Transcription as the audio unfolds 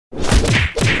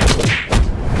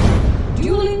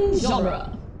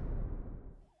genre.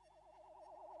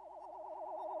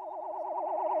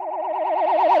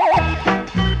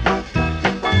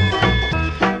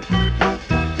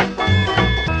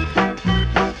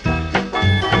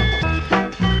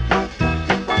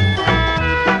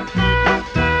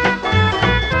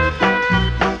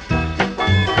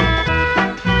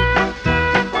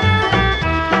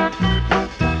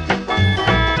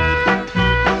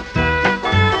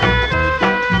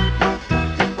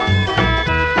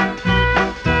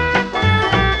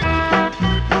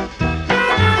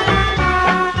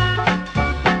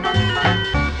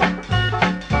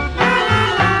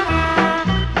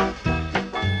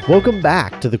 Welcome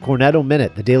back to the Cornetto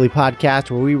Minute, the daily podcast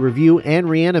where we review and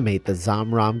reanimate the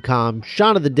Zom rom-com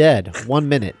Shaun of the Dead 1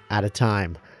 minute at a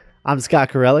time. I'm Scott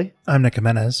Corelli. I'm Nick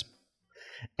Jimenez.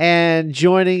 And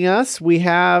joining us, we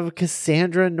have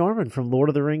Cassandra Norman from Lord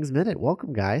of the Rings Minute.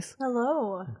 Welcome, guys.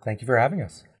 Hello. Thank you for having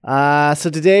us. So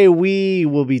today we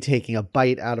will be taking a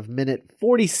bite out of minute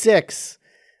 46,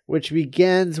 which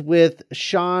begins with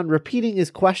Shaun repeating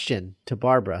his question to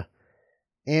Barbara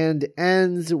and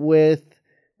ends with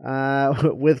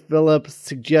Philip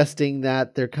suggesting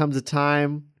that there comes a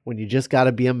time when you just got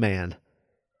to be a man.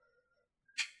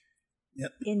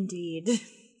 Yep. Indeed.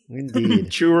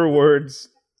 Truer words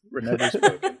were never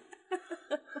spoken.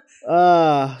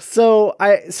 So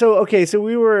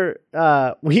we were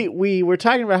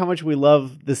talking about how much we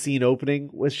love the scene opening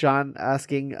with Shaun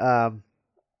asking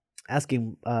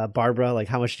Barbara, like,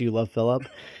 how much do you love Philip?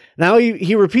 Now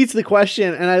he repeats the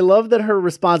question, and I love that her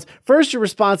response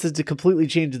is to completely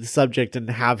change the subject and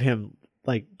have him,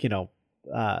 like,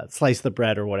 slice the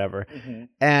bread or whatever. Mm-hmm.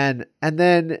 And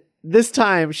then this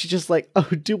time she's just like, oh,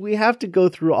 do we have to go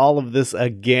through all of this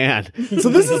again? So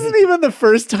this isn't even the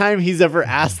first time he's ever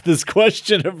asked this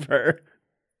question of her.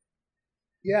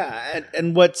 Yeah,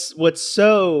 and what's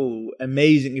so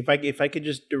amazing, if I could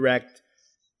just direct,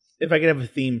 if I could have a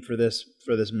theme for this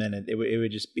minute, it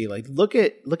would just be like, look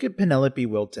at Penelope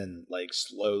Wilton, like,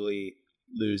 slowly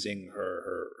losing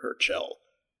her chill.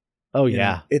 Oh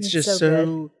yeah, it's just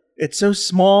so it's so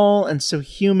small and so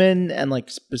human and,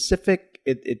 like, specific.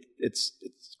 It's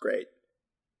great.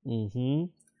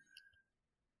 Mm-hmm.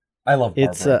 I love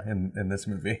Barbara in this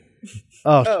movie.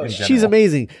 Oh, she's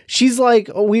amazing. She's like,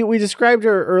 we described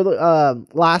her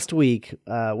last week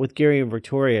with Gary and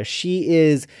Victoria. She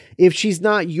is, if she's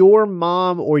not your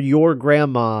mom or your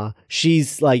grandma,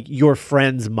 she's like your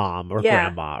friend's mom or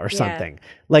grandma or something.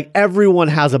 Like, everyone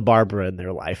has a Barbara in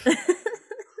their life.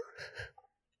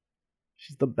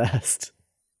 She's the best.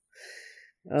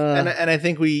 And I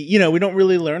think we don't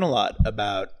really learn a lot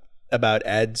about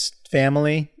Ed's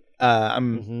family.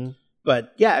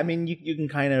 But yeah, I mean, you can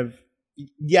kind of,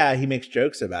 he makes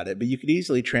jokes about it, but you could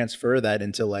easily transfer that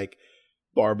into, like,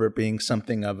 Barbara being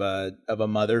something of a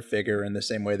mother figure in the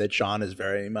same way that Shaun is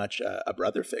very much a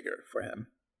brother figure for him.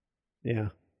 Yeah,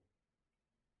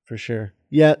 for sure.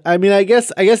 Yeah, I mean, I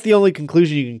guess the only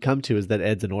conclusion you can come to is that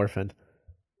Ed's an orphan.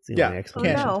 It's the only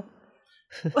explanation. Oh,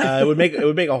 no. It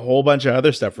would make a whole bunch of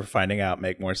other stuff we're finding out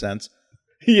make more sense.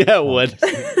 Yeah, it would.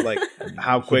 Like,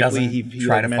 how quickly he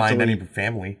try to find any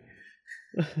family.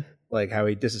 Like, how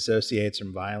he disassociates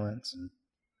from violence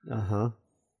and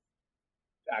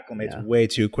acclimates way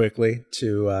too quickly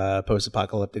to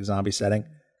post-apocalyptic zombie setting.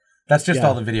 That's just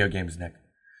all the video games, Nick.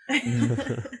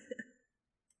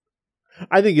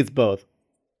 I think it's both.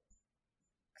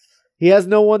 He has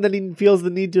no one that he feels the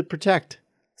need to protect,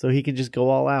 so he can just go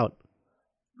all out.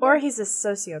 Or he's a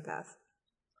sociopath.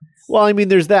 Well, I mean,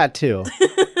 there's that too.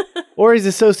 Or he's a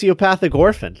sociopathic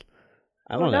orphan.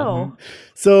 I don't know.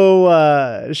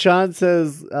 So Shaun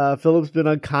says, Philip's been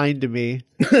unkind to me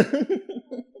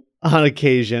on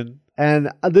occasion.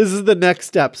 And this is the next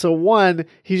step. So one,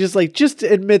 he's just like, just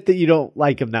admit that you don't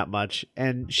like him that much.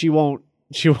 And she won't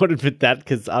admit that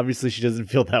because obviously she doesn't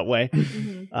feel that way.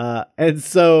 Mm-hmm. And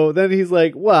so then he's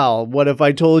like, well, what if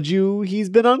I told you he's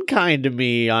been unkind to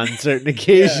me on certain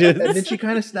occasions? Yeah. And then she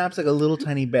kind of snaps, like, a little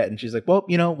tiny bit. And she's like, well,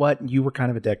 you know what? You were kind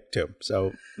of a dick too.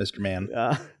 So, Mr. Man.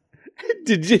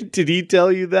 Did he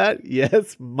tell you that?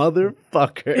 Yes,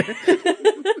 motherfucker.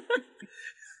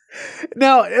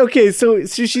 Now, okay, so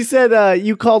she said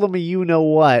you called him a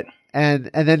you-know-what.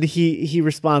 And then he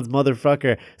responds,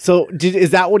 motherfucker. So is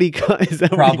that what he called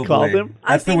him?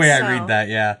 That's the way I read that,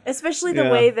 yeah. Especially the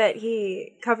way that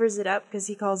he covers it up, because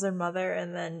he calls her mother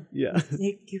and then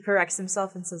he corrects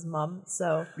himself and says mom.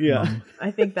 So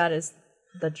I think that is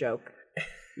the joke.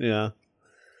 Yeah.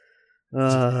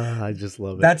 I just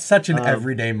love it. That's such an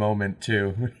everyday moment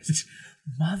too.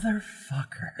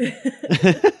 Motherfucker.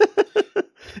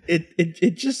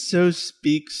 It just so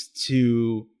speaks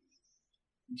to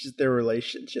just their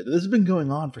relationship. This has been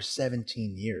going on for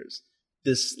 17 years.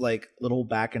 This like little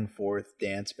back and forth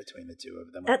dance between the two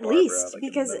of them. At Barbara, least, like,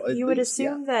 because you would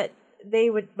assume that they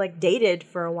would like dated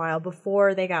for a while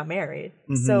before they got married.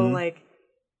 Mm-hmm. So like,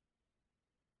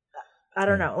 I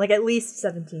don't know, like at least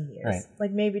 17 years, right.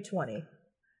 Like maybe 20.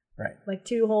 Right. Like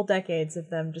 2 whole decades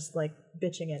of them just like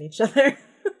bitching at each other.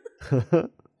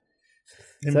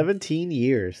 17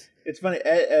 years. It's funny.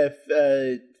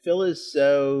 Phil is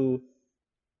so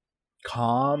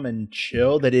calm and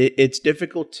chill that it's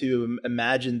difficult to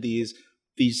imagine these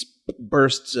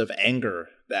bursts of anger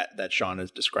that Shaun is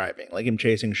describing, like him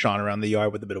chasing Shaun around the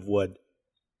yard with a bit of wood.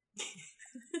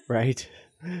 Right.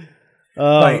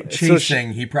 By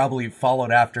chasing, he probably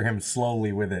followed after him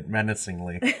slowly with it,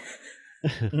 menacingly.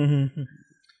 Mm-hmm.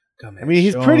 I mean,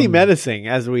 he's pretty menacing,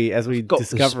 as we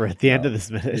discover at the end of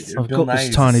this minute. I've got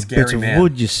this tiny bit of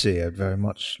wood, you see. I'd very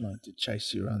much like to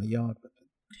chase you around the yard with it.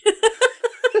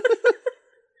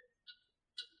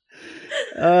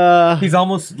 He's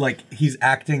almost like he's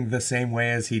acting the same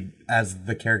way as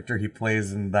the character he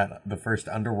plays in the first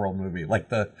Underworld movie. Like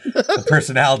the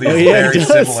personality is very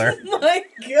similar. Oh my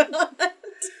god!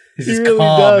 He's just really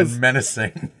calm and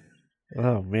menacing.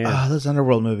 Oh man! Those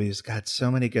Underworld movies got so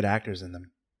many good actors in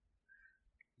them.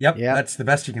 Yep, that's the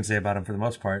best you can say about him for the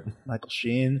most part. Michael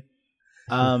Sheen.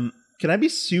 Can I be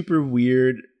super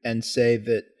weird and say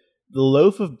that the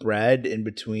loaf of bread in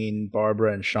between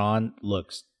Barbara and Shaun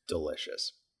looks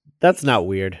delicious? That's not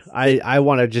weird.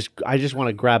 I just want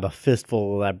to grab a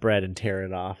fistful of that bread and tear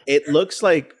it off. It looks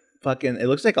like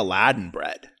Aladdin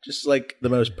bread. Just like the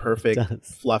most perfect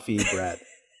fluffy bread.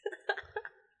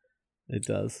 It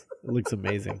does. It looks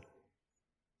amazing.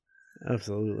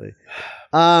 Absolutely.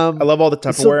 I love all the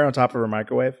Tupperware on top of her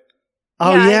microwave.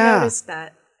 Oh yeah. I noticed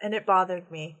that, and it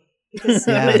bothered me because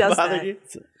nobody does that. You?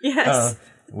 Yes.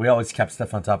 We always kept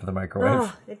stuff on top of the microwave.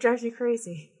 Oh, it drives me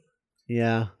crazy.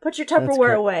 Yeah. Put your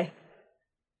Tupperware away.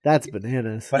 That's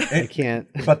bananas. But I can't.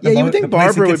 But you would think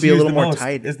Barbara would be a little more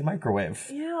tight. Is the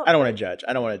microwave? Yeah. I don't want to judge,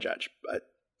 but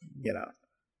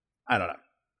I don't know.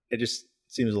 It just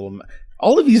seems a little.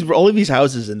 All of these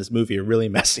houses in this movie are really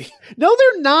messy. No,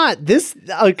 they're not.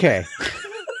 Okay.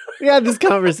 We had this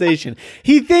conversation.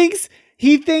 He thinks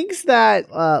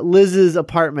that Liz's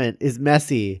apartment is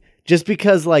messy just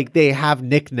because like they have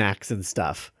knickknacks and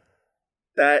stuff.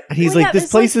 And he's this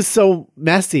place is so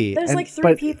messy. There's like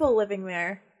 3 people living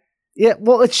there. Yeah,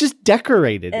 well, it's just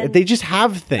decorated. They just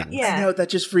have things. Yeah. I know, that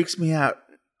just freaks me out.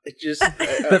 It just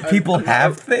that people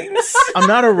have things. I'm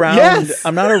not around. Yes.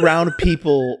 I'm not around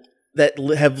people that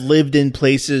have lived in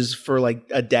places for like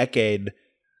a decade.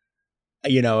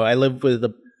 You know, I live with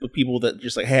people that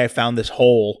just like, hey, I found this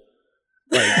hole.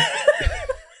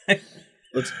 Like,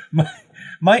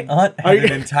 my aunt had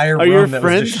an entire room that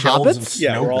was just shelves of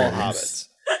yeah, we're all hobbits.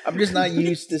 I'm just not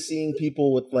used to seeing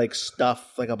people with like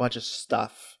stuff, like a bunch of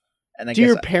stuff. And do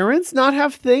your parents not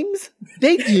have things?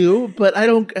 They do, but I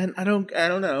don't know. I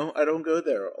don't go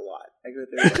there a lot. I go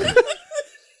there.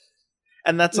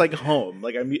 And that's like home.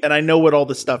 Like and I know what all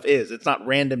the stuff is. It's not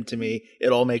random to me.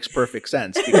 It all makes perfect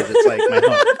sense because it's like my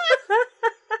home.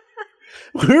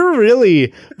 We're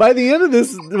really by the end of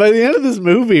this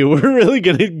movie, we're really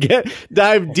gonna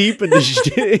dive deep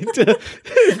into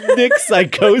Nick's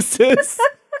psychosis.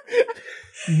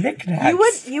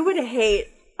 Knickknacks. You would hate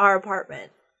our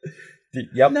apartment.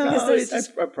 Yep. No,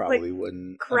 I probably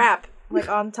wouldn't. Crap, like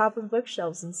on top of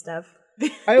bookshelves and stuff.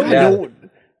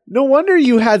 No wonder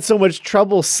you had so much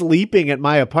trouble sleeping at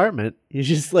my apartment. I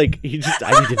need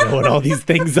to know what all these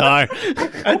things are.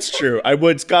 That's true.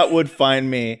 Scott would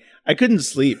find me. I couldn't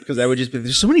sleep because I would just be,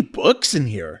 there's so many books in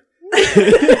here.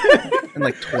 And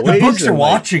like toys. The books are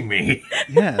watching me.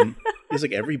 Yeah. There's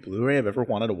like every Blu-ray I've ever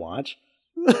wanted to watch.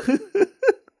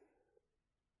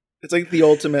 It's like the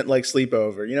ultimate like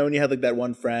sleepover. You know when you had like that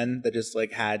one friend that just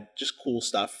like had just cool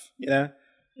stuff, you know?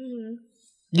 Mm-hmm.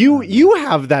 You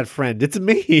have that friend. It's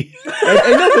me.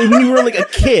 I know, but when you were like a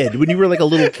kid, when you were like a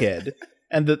little kid,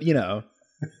 and you know.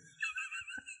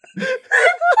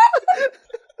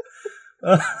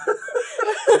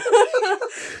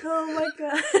 Oh my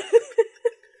god.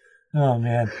 Oh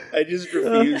man. I just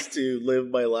refuse to live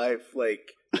my life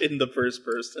like in the first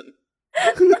person.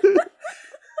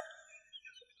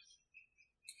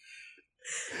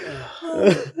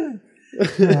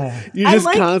 You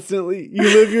just constantly you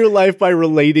live your life by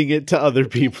relating it to other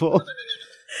people.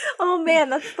 Oh man,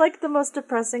 that's like the most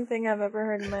depressing thing I've ever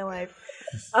heard in my life.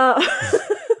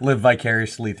 Live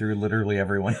vicariously through literally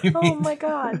everyone you meet. Oh my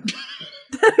god.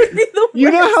 That would be the worst.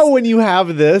 You know how when you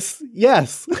have this,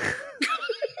 yes.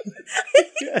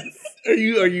 Yes. Are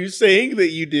you saying that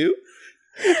you do?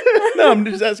 No, I'm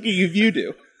just asking if you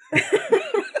do.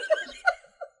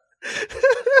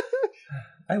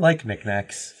 I like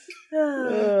knickknacks.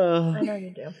 I know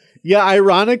you do. Yeah,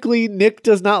 ironically, Nick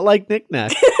does not like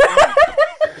knickknacks.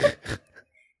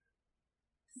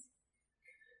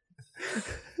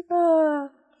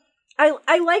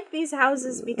 I like these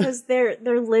houses because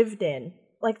they're lived in.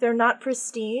 Like they're not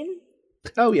pristine.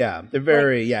 Oh yeah, they're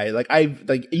very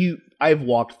I've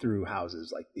walked through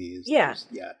houses like these. Yeah.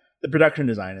 Yeah. The production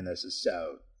design in this is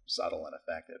so subtle and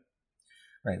effective.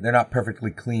 Right, they're not perfectly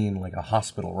clean like a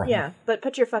hospital room. Yeah, but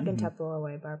put your fucking Tupperware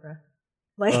away, Barbara.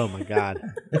 Like, oh my god,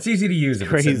 it's easy to use.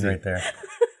 If it's sitting right there.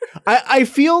 I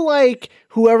feel like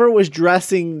whoever was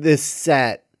dressing this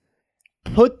set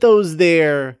put those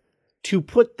there to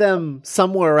put them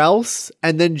somewhere else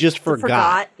and then just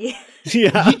forgot.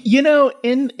 Yeah. You know,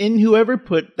 in whoever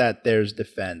put that there's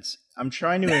defense, I'm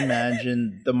trying to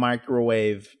imagine the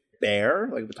microwave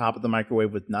bare, like the top of the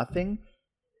microwave with nothing,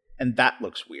 and that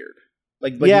looks weird.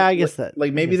 Like yeah, I guess that.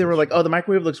 Like maybe they were like, oh, the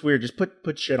microwave looks weird. Just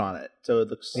put shit on it, so it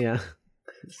looks. Yeah,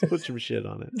 just put some shit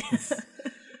on it.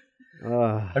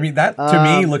 I mean, that to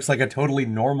me looks like a totally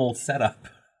normal setup.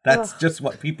 That's just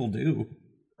what people do.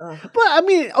 But I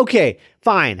mean, okay,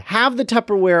 fine. Have the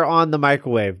Tupperware on the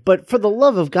microwave, but for the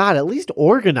love of God, at least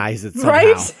organize it somehow.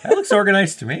 Right? That looks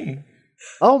organized to me.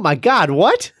 Oh my God,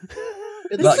 what?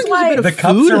 It looks like the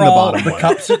cups are all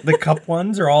the cup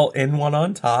ones are all in one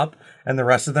on top, and the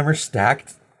rest of them are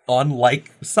stacked on like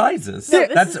sizes.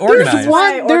 That's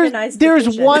organized.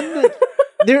 There's one.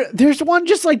 There's one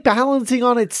just like balancing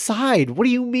on its side. What do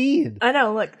you mean? I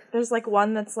know. Look, there's like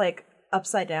one that's like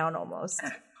upside down almost.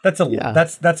 That's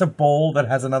a bowl that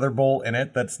has another bowl in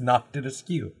it that's knocked it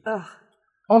askew. Ugh.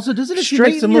 Also, doesn't it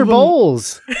straighten like some your of them,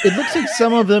 bowls? It looks like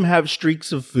some of them have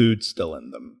streaks of food still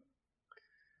in them.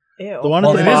 Ew. The one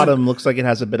at the bottom looks like it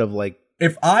has a bit of like.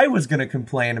 If I was going to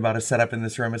complain about a setup in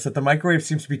this room, it's that the microwave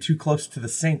seems to be too close to the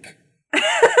sink.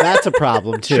 That's a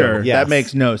problem too. Sure, yes. that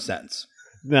makes no sense.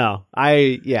 No,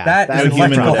 that's an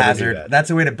electrical hazard.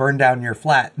 That's a way to burn down your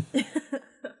flat.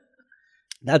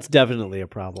 That's definitely a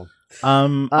problem.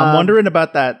 I'm wondering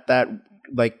about that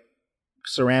like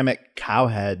ceramic cow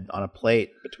head on a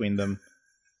plate between them.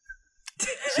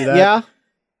 See that?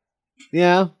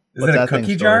 Yeah. Is it a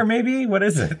cookie jar? Maybe. What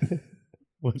is it?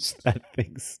 What's that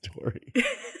thing's story?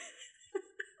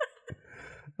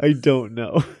 I don't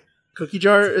know. Cookie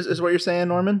jar is what you're saying,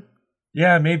 Norman?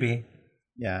 Yeah, maybe.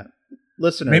 Yeah,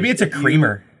 listeners. Maybe it's a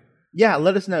creamer. Yeah,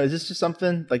 let us know. Is this just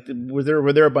something like were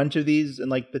there a bunch of these in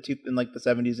like the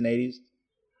 70s and 80s,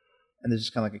 and there's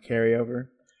just kind of like a carryover?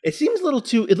 It seems a little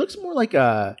too. It looks more like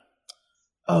a.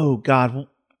 Oh God,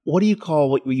 what do you call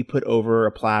what you put over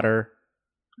a platter?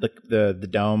 The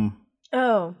dome.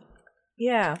 Oh,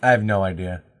 yeah. I have no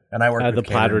idea, and I work with the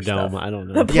platter dome. Stuff. I don't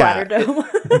know. The platter dome.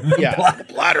 Yeah,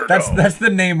 platter dome. That's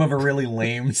the name of a really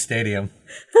lame stadium.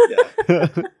 Yeah.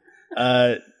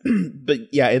 But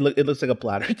yeah, it looks like a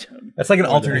platter dome. That's like an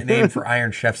alternate name for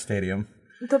Iron Chef Stadium.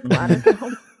 The platter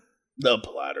dome. The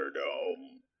platter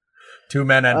dome. 2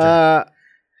 men enter.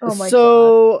 Oh my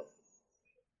God.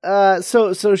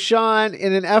 So Sean,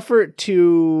 in an effort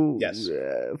to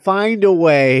find a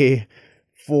way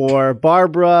for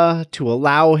Barbara to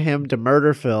allow him to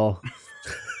murder Phil,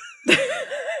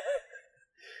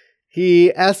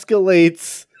 he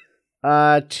escalates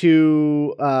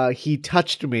to he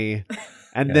touched me,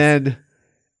 and then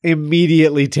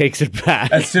immediately takes it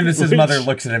back. As soon as his mother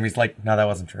looks at him, he's like, "No, that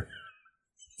wasn't true.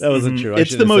 That wasn't true."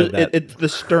 It's the most. It's the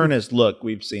sternest look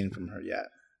we've seen from her yet.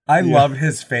 I love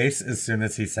his face as soon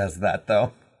as he says that,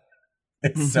 though.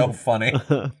 It's so funny.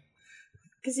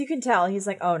 Because you can tell he's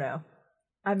like, "Oh no,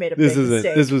 I made a big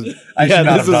mistake." This was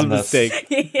a mistake.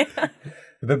 Yeah.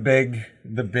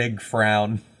 The big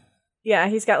frown. Yeah,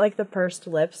 he's got like the pursed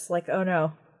lips. Like, oh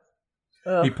no.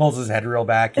 Ugh. He pulls his head real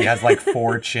back. He has like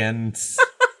 4 chins.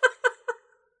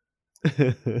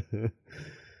 It's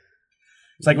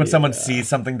like when someone sees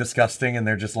something disgusting and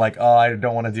they're just like, "Oh, I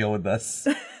don't want to deal with this."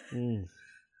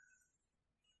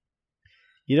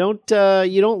 You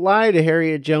don't lie to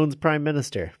Harriet Jones, Prime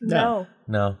Minister. No.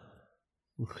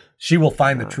 She will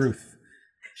find the truth.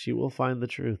 She will find the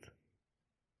truth.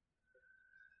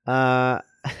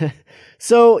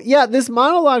 So yeah, this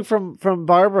monologue from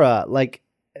Barbara, like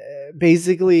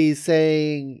basically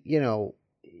saying,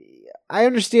 I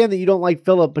understand that you don't like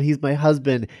Philip, but he's my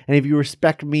husband, and if you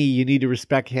respect me, you need to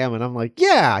respect him. And I'm like,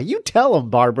 yeah, you tell him,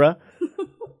 Barbara.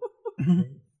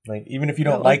 Like, even if you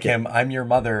don't like him, I'm your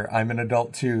mother. I'm an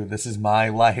adult too. This is my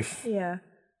life. Yeah.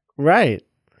 Right.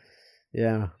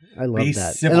 Yeah, I love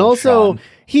that. Civil, and also,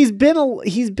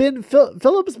 Sean.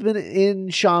 Philip's been in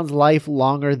Sean's life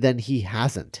longer than he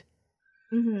hasn't.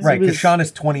 Mm-hmm. Right, because Sean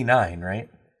is 29, right?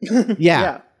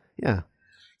 Yeah.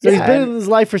 So he's been in his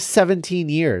life for 17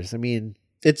 years. I mean,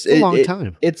 it's a long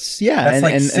time. That's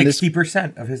like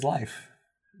 60% of his life.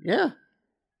 Yeah.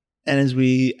 And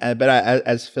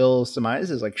as Phil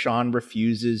surmises, like Sean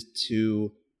refuses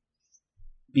to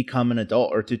become an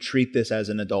adult or to treat this as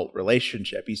an adult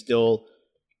relationship. He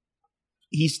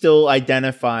still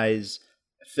identifies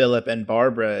Philip and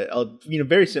Barbara,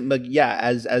 very simple,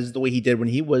 as the way he did when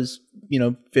he was,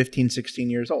 15, 16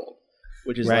 years old,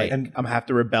 which is right. I'm gonna have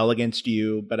to rebel against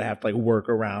you, but I have to like work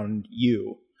around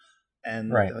you.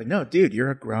 And they're like, no, dude,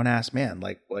 you're a grown ass man.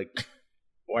 Like,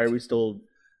 why are we still?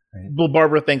 Right. Well,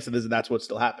 Barbara thinks that's what's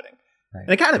still happening, and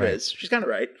it kind of is. She's kind of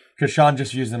right because Sean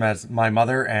just used them as my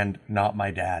mother and not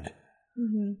my dad.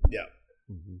 Mm-hmm. Yeah.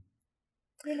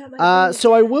 Mm-hmm.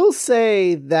 So I will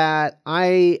say that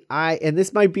I and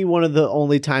this might be one of the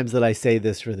only times that I say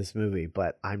this for this movie,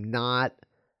 but I'm not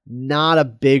a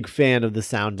big fan of the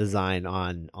sound design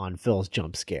on Phil's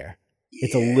jump scare.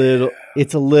 Yeah.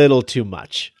 It's a little too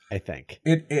much, I think.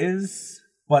 It is,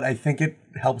 but I think it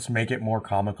helps make it more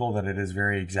comical that it is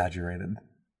very exaggerated.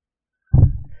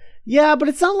 Yeah, but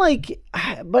it's not like.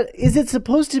 But is it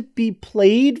supposed to be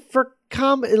played for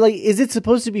like? Is it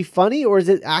supposed to be funny, or is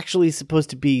it actually supposed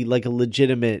to be like a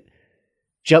legitimate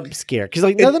jump scare? Because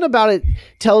like nothing about it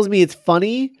tells me it's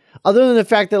funny, other than the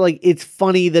fact that like it's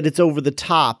funny that it's over the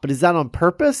top. But is that on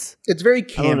purpose? It's very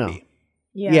campy.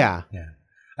 Yeah.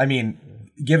 I mean,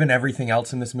 given everything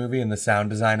else in this movie and the sound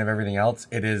design of everything else,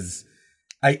 it is.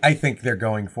 I think they're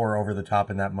going for over the top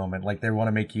in that moment. Like they want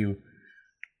to make you.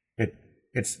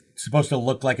 It's supposed to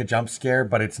look like a jump scare,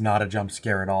 but it's not a jump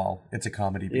scare at all. It's a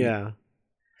comedy beat.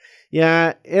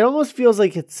 Yeah. It almost feels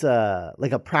like it's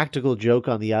like a practical joke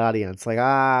on the audience.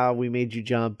 Like, we made you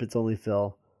jump. It's only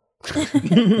Phil.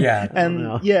 Yeah.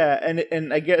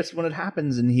 And I guess when it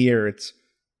happens in here,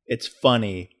 it's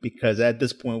funny because at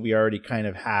this point we already kind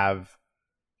of have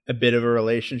a bit of a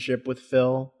relationship with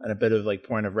Phil and a bit of like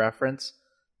point of reference.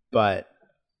 But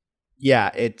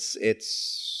yeah, it's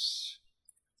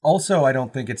also, I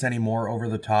don't think it's any more over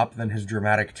the top than his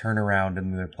dramatic turnaround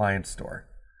in the appliance store.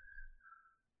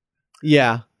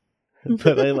 Yeah,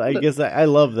 but I guess I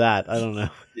love that. I don't know.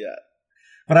 Yeah,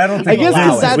 but I don't think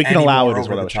we can allow it is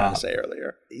what I was trying to say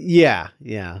earlier. Yeah.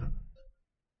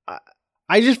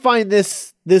 I just find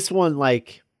this one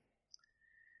like,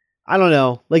 I don't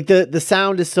know, like the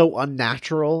sound is so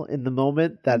unnatural in the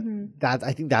moment that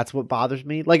I think that's what bothers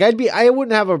me. Like I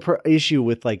wouldn't have a issue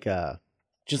with like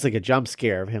just like a jump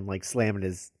scare of him like slamming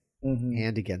his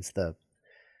hand against the,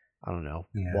 I don't know,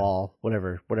 wall,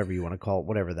 whatever you want to call it,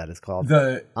 whatever that is called.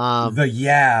 The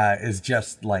is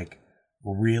just like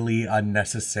really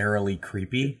unnecessarily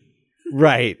creepy.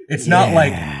 Right. It's not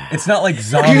like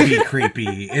zombie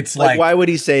creepy. It's like why would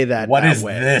he say that? What is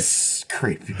this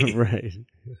creepy? Right.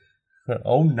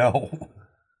 Oh no.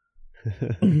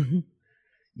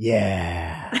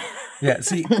 Yeah. Yeah.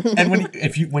 See, and when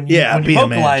you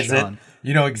vocalize it,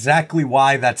 you know exactly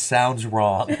why that sounds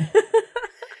wrong.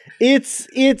 It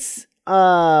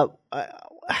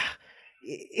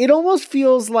almost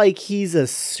feels like he's a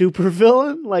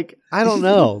supervillain. Like, I don't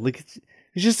know. Like it's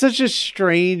just such a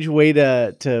strange way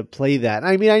to play that.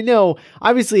 I mean, I know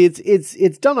obviously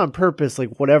it's done on purpose,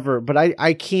 like whatever, but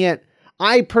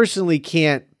I personally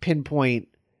can't pinpoint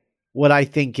what I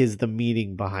think is the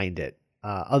meaning behind it,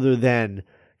 other than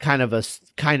kind of a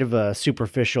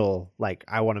superficial, like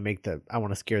I want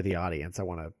to scare the audience. I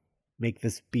want to make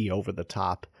this be over the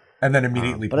top. And then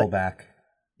immediately pull back.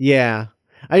 Yeah.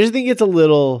 I just think it's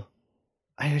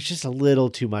just a little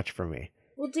too much for me.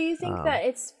 Well, do you think that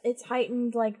it's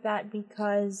heightened like that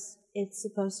because it's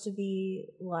supposed to be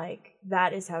like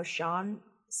that is how Sean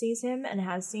sees him and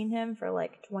has seen him for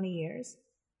like 20 years?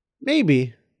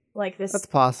 Maybe. Like this. That's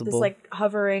possible. This like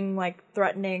hovering, like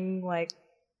threatening, like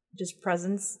just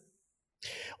presence.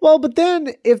 Well, but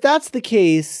then if that's the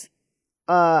case,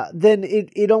 then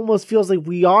it almost feels like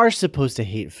we are supposed to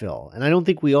hate Phil, and I don't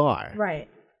think we are. Right.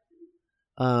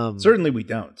 Certainly we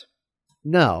don't.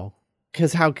 No,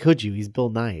 because how could you? He's Bill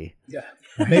Nye. Yeah.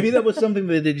 Maybe that was something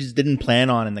that they just didn't plan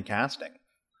on in the casting.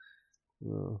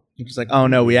 You're just like, oh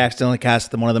no, we accidentally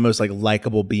cast one of the most like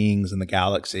likable beings in the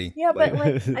galaxy. Yeah, but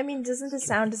like, I mean, doesn't the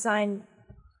sound design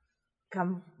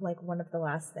come like one of the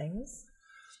last things?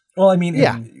 Well, I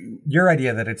mean, your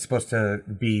idea that it's supposed to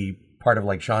be part of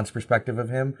like Sean's perspective of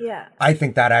him. Yeah. I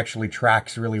think that actually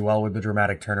tracks really well with the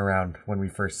dramatic turnaround when we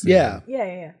first see him.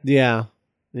 Yeah.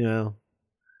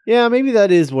 Yeah, maybe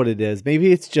that is what it is.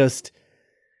 Maybe it's just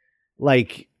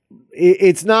like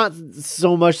it's not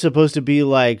so much supposed to be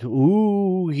like,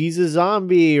 ooh, he's a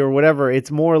zombie or whatever.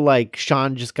 It's more like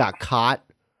Shaun just got caught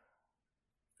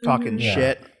talking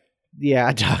shit.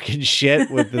 Yeah, talking shit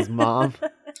with his mom.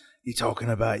 You talking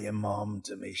about your mom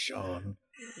to me, Shaun?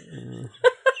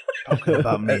 Talking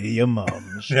about me to your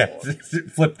mom, Shaun. Yeah,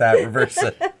 flip that, reverse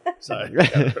it. Sorry,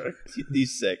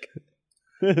 he's sick.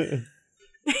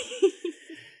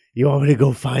 You want me to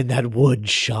go find that wood,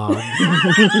 Shaun?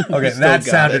 Okay, that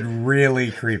sounded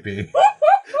really creepy.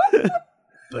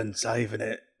 Been saving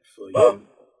it for you.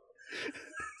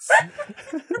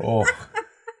 Oh.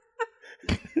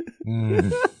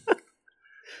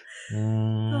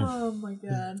 Oh my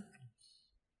god.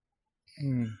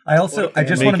 I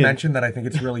just want to mention that I think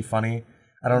it's really funny.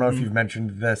 I don't know if you've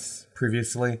mentioned this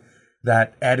previously,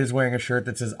 that Ed is wearing a shirt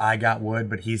that says "I got wood,"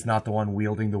 but he's not the one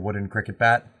wielding the wooden cricket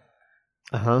bat.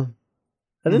 That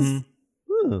is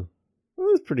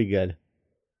pretty good.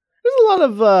 There's a lot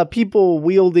of people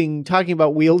talking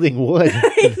about wielding wood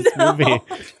in this movie.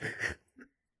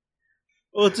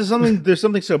 Well, there's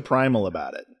something so primal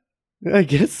about it. I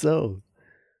guess so.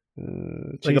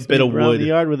 Like a bit of wood. The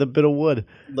yard with a bit of wood.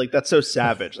 Like, that's so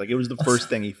savage. Like, it was the first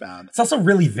thing he found. It's also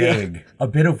really vague. Yeah. A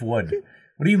bit of wood.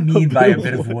 What do you mean by a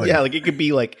bit of wood? Yeah, like it could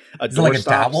be like a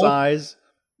doorstop size.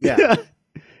 Yeah.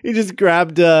 He just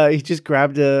grabbed a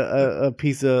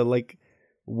piece of like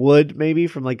wood, maybe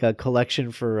from like a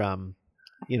collection for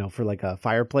for like a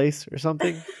fireplace or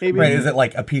something. Maybe. Right? Is it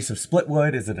like a piece of split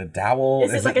wood? Is it a dowel?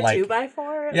 Is it like a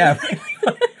 2x4? Yeah.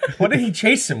 What did he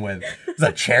chase him with? Is it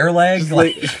a chair leg?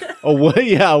 A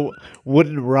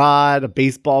wooden rod, a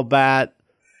baseball bat.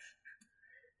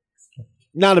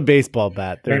 Not a baseball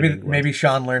bat. Maybe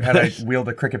Shaun learned how to wield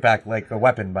a cricket bat like a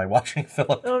weapon by watching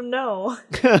Philip. Oh no.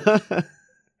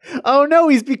 Oh no,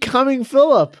 he's becoming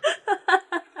Philip.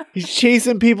 He's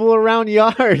chasing people around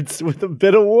yards with a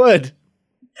bit of wood.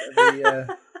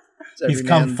 He's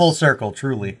come full circle,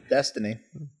 truly. Destiny.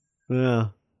 Yeah.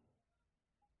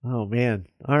 Oh man.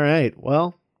 All right.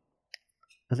 Well,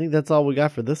 I think that's all we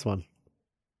got for this one.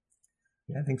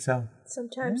 Yeah, I think so.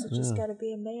 Sometimes you just gotta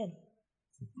be a man.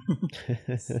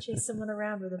 Chase someone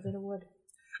around with a bit of wood.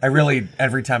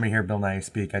 Every time I hear Bill Nye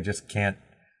speak, I just can't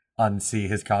unsee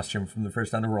his costume from the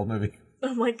first Underworld movie.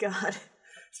 Oh my god.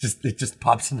 It just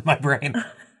pops into my brain.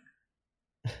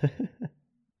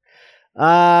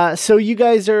 So you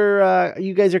guys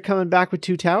are coming back with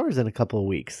Two Towers in a couple of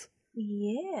weeks.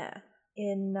 Yeah.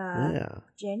 In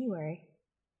January.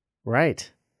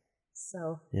 Right.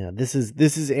 So yeah, this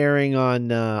is airing on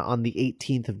the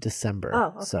 18th of December.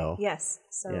 Oh, okay. So yes.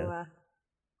 So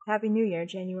Happy New Year,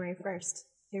 January 1st.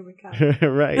 Here we come.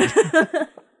 Right.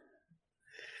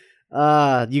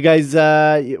 You guys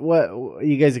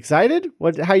you guys excited?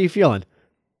 How you feeling?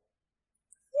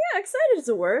 Yeah, excited is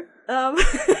a word.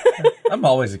 I'm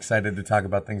always excited to talk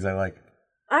about things I like.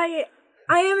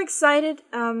 I am excited.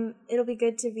 It'll be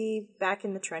good to be back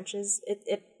in the trenches.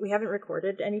 We haven't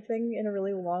recorded anything in a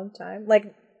really long time,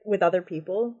 like with other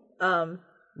people.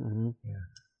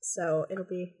 So it'll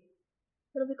be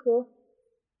cool.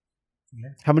 Yeah.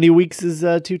 How many weeks is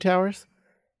Two Towers?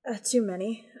 Too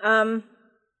many.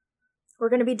 We're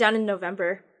gonna be done in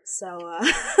November. So.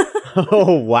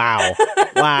 Oh wow!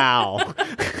 Wow.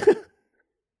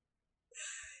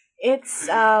 It's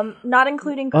not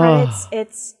including credits.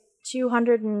 It's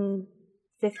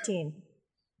 215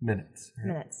 minutes.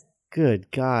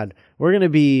 Good God. We're going to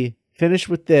be finished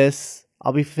with this.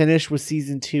 I'll be finished with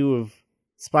season 2 of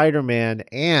Spider-Man,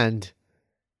 and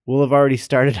we'll have already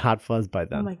started Hot Fuzz by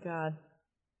then. Oh my God.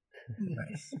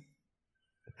 Nice.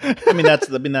 I mean, that's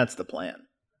the plan.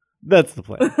 That's the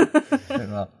plan.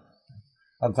 Well,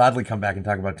 I'll gladly come back and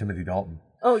talk about Timothy Dalton.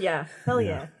 Oh yeah. Hell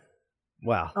yeah.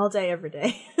 Wow. All day, every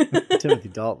day. Timothy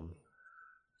Dalton.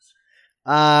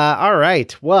 All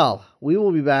right. Well, we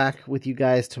will be back with you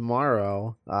guys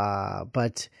tomorrow.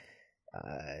 But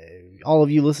all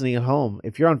of you listening at home,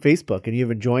 if you're on Facebook and you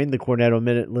haven't joined the Cornetto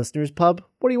Minute Listeners Pub,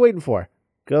 what are you waiting for?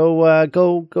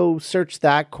 Go search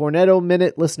that Cornetto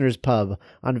Minute Listeners Pub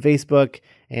on Facebook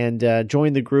and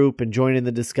join the group and join in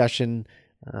the discussion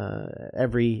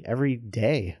every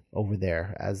day over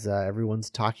there as everyone's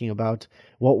talking about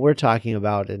what we're talking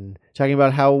about and talking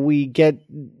about how we get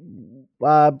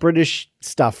British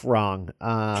stuff wrong,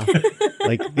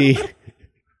 like the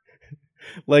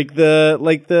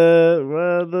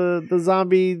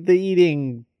zombie, the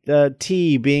eating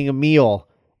tea being a meal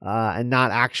and not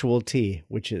actual tea,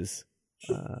 which is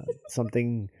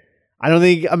something I don't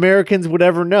think Americans would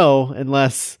ever know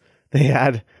unless they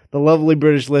had the lovely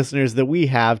British listeners that we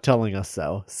have telling us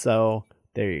so. So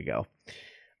there you go.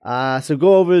 So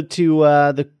go over to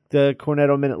the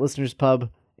Cornetto Minute Listeners Pub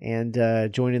and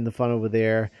join in the fun over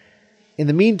there. In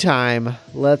the meantime,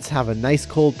 let's have a nice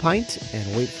cold pint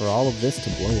and wait for all of this to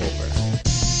blow over.